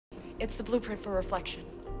It's the blueprint for Reflection.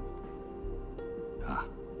 Ah,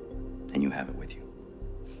 then you have it with you.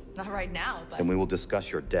 Not right now, but... Then we will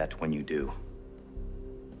discuss your debt when you do.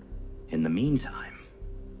 In the meantime,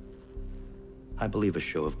 I believe a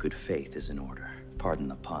show of good faith is in order. Pardon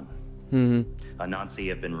the pun. Anansi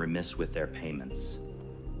have been remiss with their payments.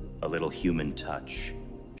 A little human touch.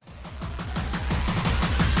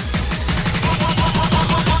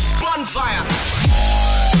 Bonfire!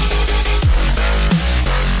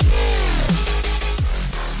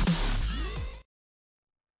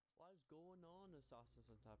 What is going on, Assassins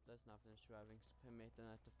on Top? Let's not finish driving. Permitting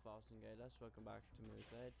at the Boston Gate. Let's welcome back to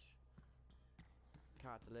Moose Edge.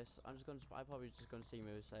 Catalyst. I'm probably just gonna see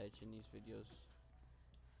Moose Edge in these videos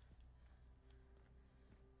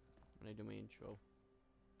when I do my intro.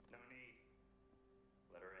 No need.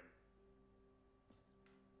 Let her in.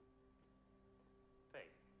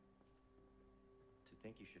 Faith. To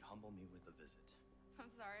think you should humble me with a visit. I'm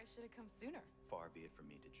sorry, I should have come sooner. Far be it from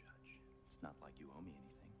me to judge. It's not like you owe me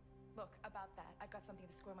anything. Look, about that, I've got something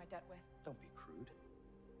to square my debt with. Don't be crude.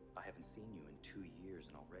 I haven't seen you in 2 years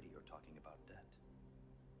and already you're talking about debt.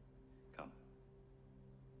 Come.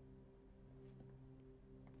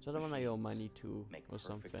 So the one I owe money to Make or perfect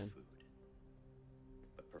something. food.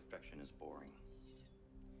 But perfection is boring.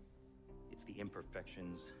 It's the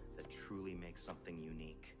imperfections that truly make something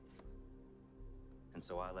unique. And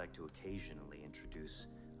so I like to occasionally introduce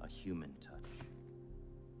a human touch.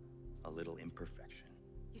 A little imperfection.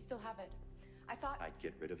 You still have it. I thought... I'd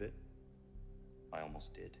get rid of it. I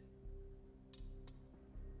almost did.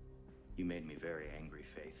 You made me very angry,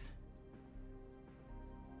 Faith.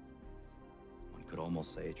 One could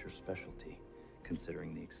almost say it's your specialty,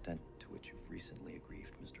 considering the extent to which you've recently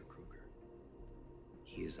aggrieved Mr. Kruger.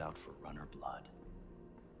 He is out for runner blood.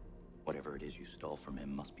 Whatever it is you stole from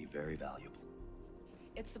him must be very valuable.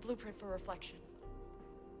 It's the blueprint for Reflection.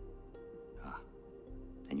 Ah,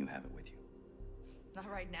 then you have it with you. Not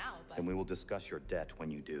right now, but... Then we will discuss your debt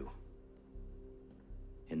when you do.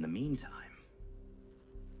 In the meantime,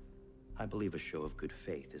 I believe a show of good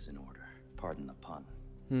faith is in order. Pardon the pun.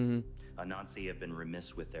 Anansi have been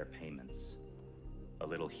remiss with their payments. A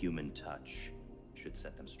little human touch should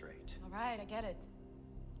set them straight. All right, I get it.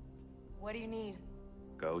 What do you need?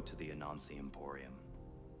 Go to the Anansi Emporium.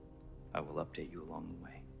 I will update you along the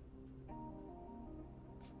way.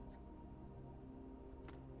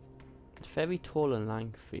 It's very tall and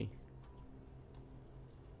lengthy.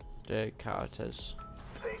 The characters.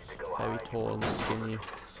 Very tall and skinny.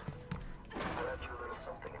 I left you a little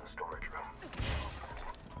something in the storage room.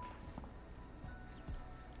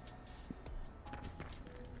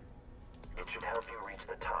 It should help you reach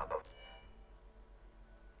the top of...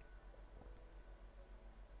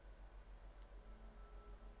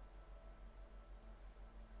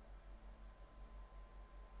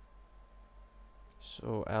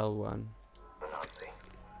 So L1. Anansi.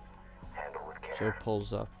 Handle with care. So it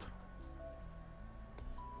pulls up.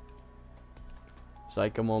 It's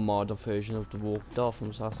like a more modern version of the Walked Off from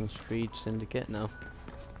Assassin's Creed Syndicate now.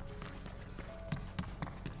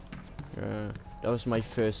 Yeah, that was my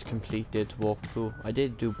first completed walkthrough. I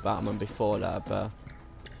did do Batman before that, but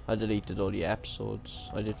I deleted all the episodes.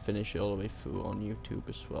 I did finish it all the way through on YouTube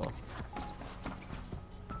as well.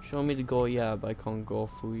 Show me to go, yeah, but I can't go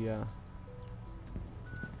through, yeah.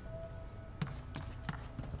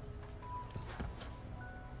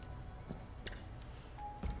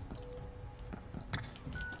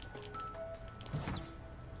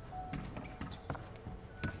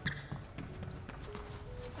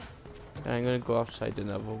 I'm gonna go outside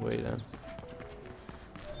another way then.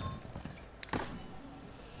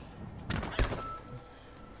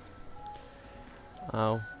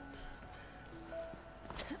 Ow.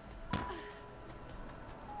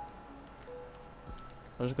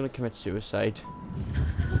 I was gonna commit suicide.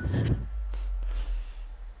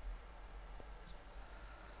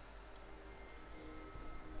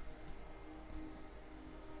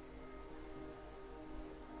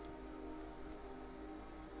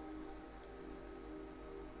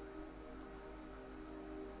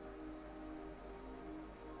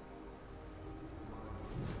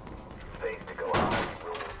 Faith to go on.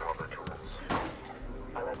 Room with proper tools.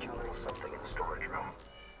 I left you a little something in the storage room.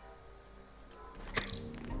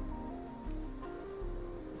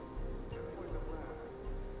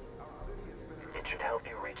 It should help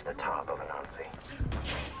you reach the top of Anansi.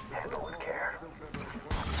 Handle with care.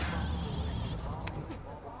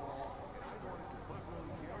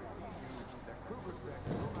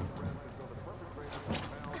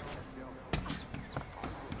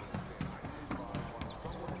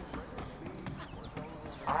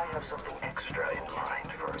 I have something extra in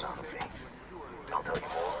mind for Anansi. I'll tell you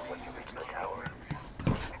more when you reach the tower.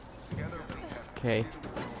 Okay.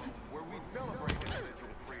 Where we celebrate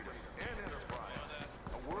individual freedom and enterprise.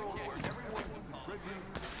 A world where everyone will be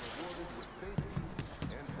privileged and rewarded with safety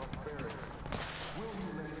and prosperity. Will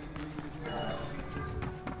you let me lead this nation?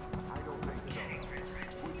 I don't think so.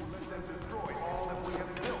 Will you let them destroy all that we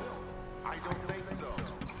have built? I don't think so.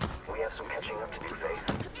 We have some catching up to do, Faith.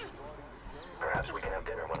 Perhaps we can have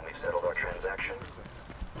dinner when we've settled our transaction.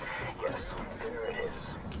 Yes, dinner it is.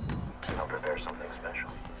 I'll prepare something special.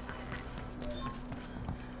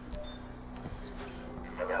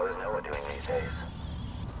 And how is Noah doing these days?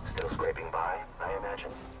 Still scraping by, I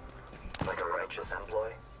imagine? Like a righteous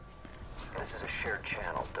employee? This is a shared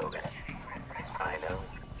channel, Dogen. I know.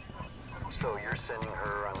 So you're sending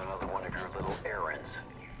her on another one of your little errands?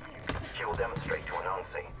 She will demonstrate to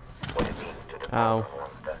Anansi what it means to depend on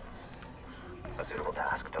one's debts. A suitable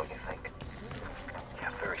task, don't you think?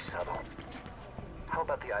 Yeah, very subtle. How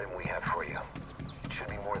about the item we have for you? It should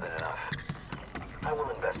be more than enough. I will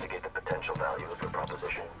investigate the potential value of your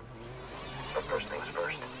proposition. But first things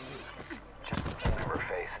first. Just remember,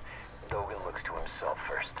 Faith, Dogen looks to himself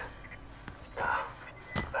first. Ah,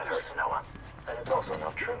 that hurts, Noah. And it's also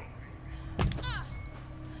not true.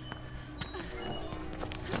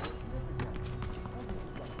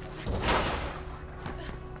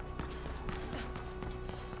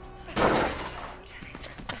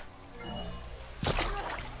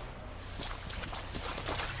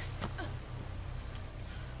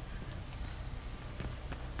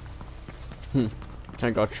 I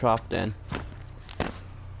got trapped then.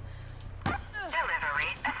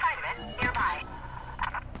 Delivery assignment nearby.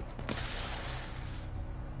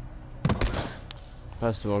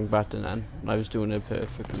 Pressed the wrong button then. I was doing it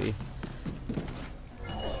perfectly.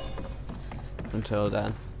 Until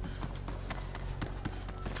then.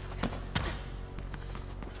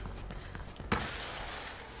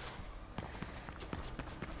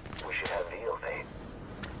 We should have veal, Faith.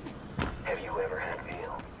 Have you ever had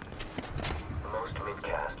veal? Most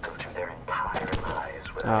midcast go through their entire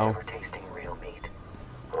lives without ever tasting real meat.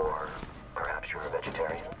 Or perhaps you're a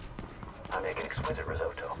vegetarian? I make an exquisite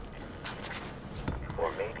risotto.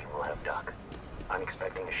 Or maybe we'll have duck. I'm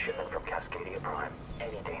expecting a shipment from Cascadia Prime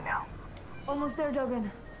any day now. Almost there, Dogen.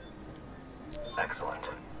 Excellent.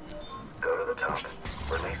 Go to the top,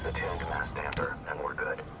 release the tuned mass damper, and we're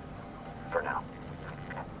good. For now.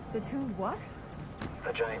 The tuned what?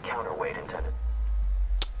 A giant counterweight intended.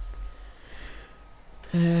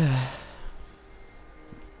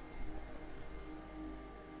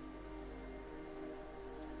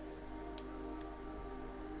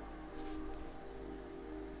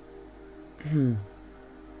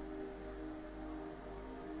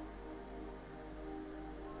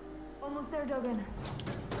 Almost there, Dogen.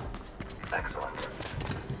 Excellent.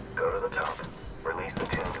 Go to the top. Release the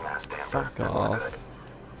tuned mass damper. Fuck and we're off. good.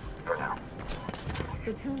 For now.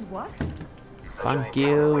 The tuned what? A Thank giant you.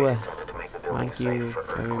 counterweight intended to make the building Thank you safe for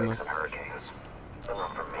very earthquakes much. and hurricanes. But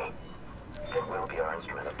not from me. It will be our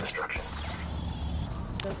instrument of destruction.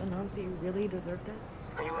 Does Anansi really deserve this?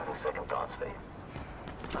 Are you having second thoughts, Faith?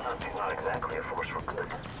 Anansi's not exactly a force for good.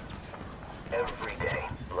 Every day,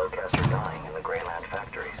 Lowcasts are dying in the Greyland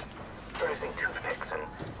factories, producing toothpicks and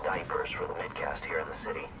diapers for the midcast here in the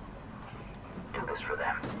city. Do this for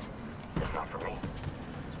them, if not for me.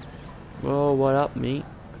 Whoa, what up, mate?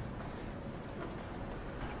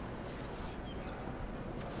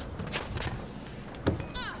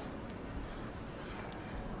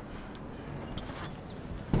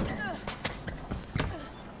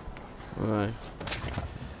 Alright.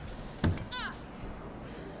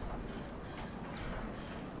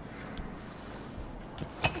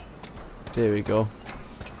 There we go.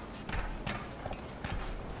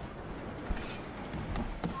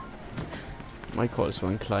 Might call this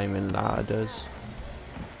one climbing ladders.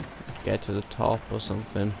 Get to the top or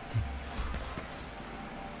something.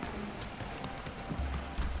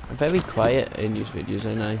 I'm very quiet in these videos,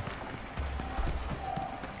 ain't I?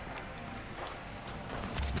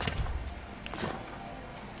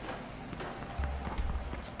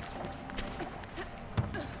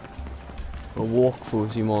 But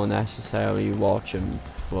walkthroughs you more necessarily watch them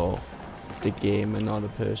for the game and not the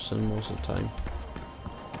person most of the time.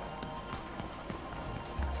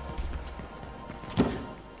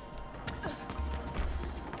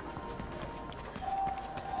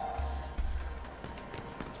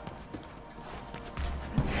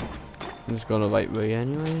 I'm just going the right way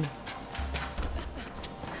anyway.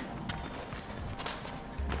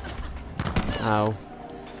 Ow.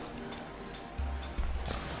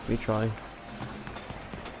 We try.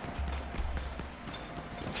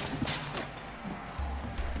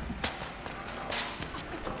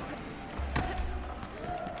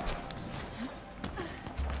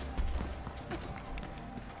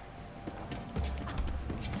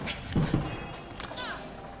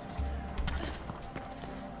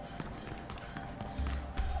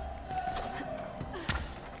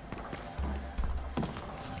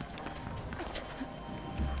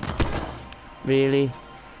 Really?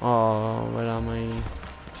 Oh, where am I?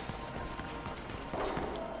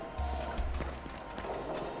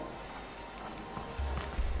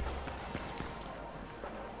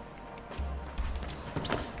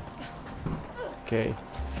 Okay.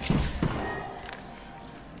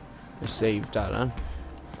 I saved that then.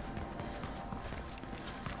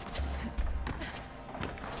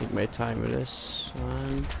 Take my time with this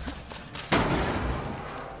and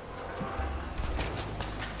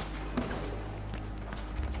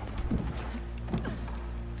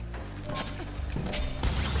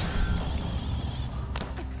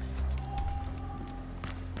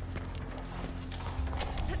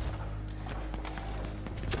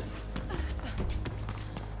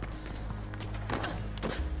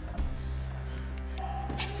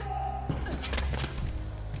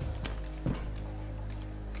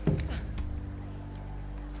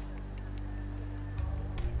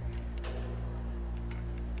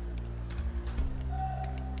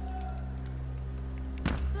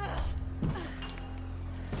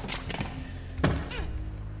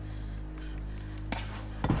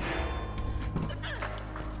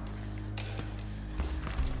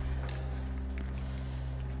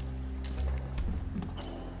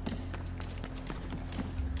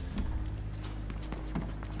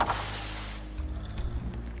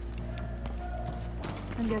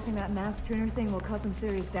I'm guessing that mass tuner thing will cause some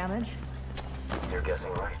serious damage. You're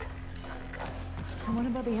guessing right. And what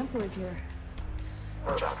about the employees here?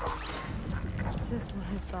 What about them? Just what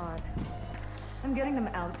I thought. I'm getting them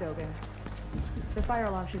out, Dogen. The fire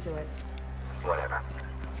alarm should do it. Whatever.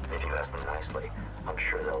 If you ask them nicely, I'm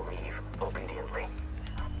sure they'll leave obediently.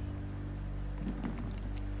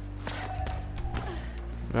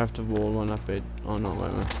 I have to wall one up it. Oh no, wait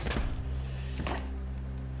a minute.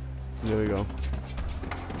 There we go.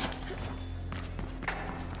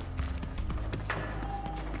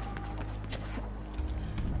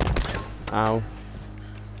 Ow.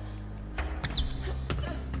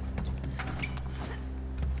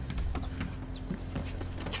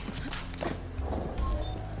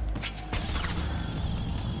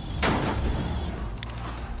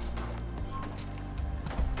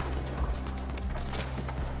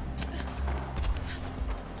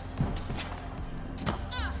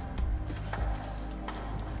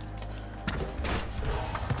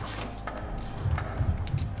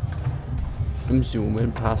 I'm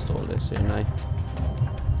zooming past all this, ain't I?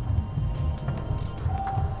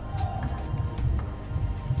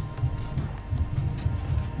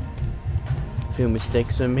 Few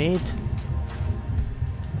mistakes are made.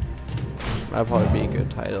 That'll probably be a good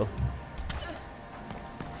title.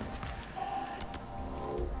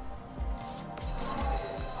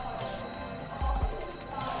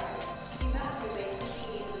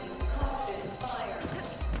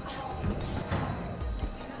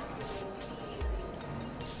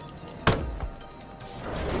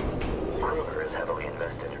 Kruger is heavily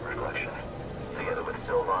invested in Reflection, together with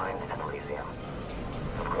Sylvine and Elysium.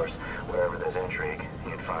 Of course, wherever there's intrigue,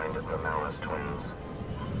 you'd find the Malice twins.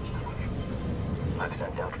 I've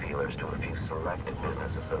sent out feelers to a few select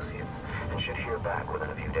business associates and should hear back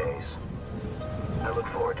within a few days. I look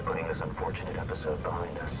forward to putting this unfortunate episode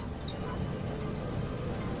behind us.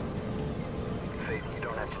 Faith, you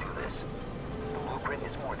don't have to do this. The blueprint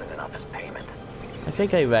is more than enough as payment. I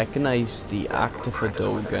think I recognize the actor for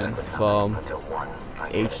Dogen from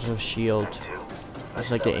Agents of S.H.I.E.L.D.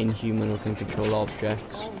 It's like an inhuman who can control objects.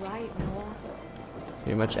 All right, Noah.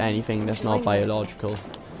 Pretty much anything that's not biological.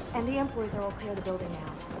 And the employees are all clear the building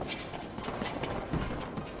now.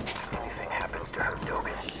 Anything happens to her,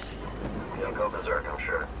 Dogen, you'll go berserk, I'm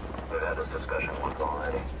sure. We've had this discussion once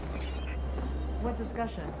already. What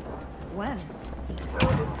discussion? When? No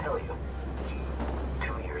one didn't tell you.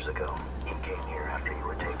 2 years ago, he came here after you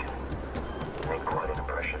were taken. Made quite an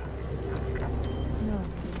impression. No, you didn't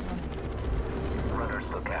tell me. Runners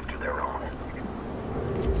look after their own.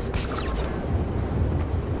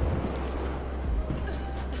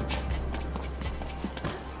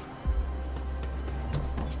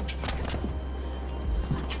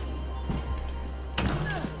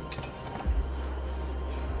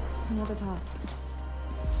 I'm at the top.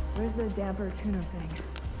 Where's the damper tuner thing?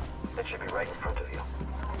 It should be right in front of you.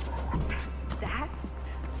 That?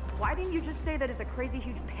 Why didn't you just say that it's a crazy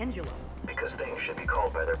huge pendulum? Because things should be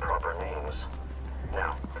called by their proper names.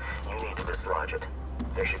 Now, you need to dislodge it.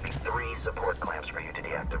 There should be 3 support clamps for you to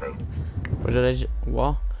deactivate. What did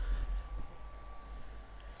what?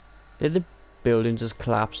 Did the building just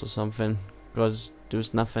collapse or something? Because there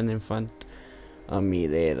was nothing in front of me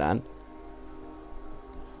there then.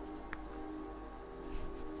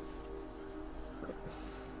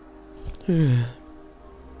 I'm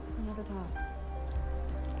at the top.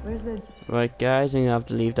 Where's the... Right guys, I'm gonna have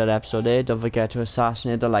to leave that episode there. Don't forget to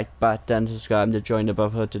assassinate the like button, subscribe to join the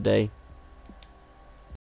Brotherhood today.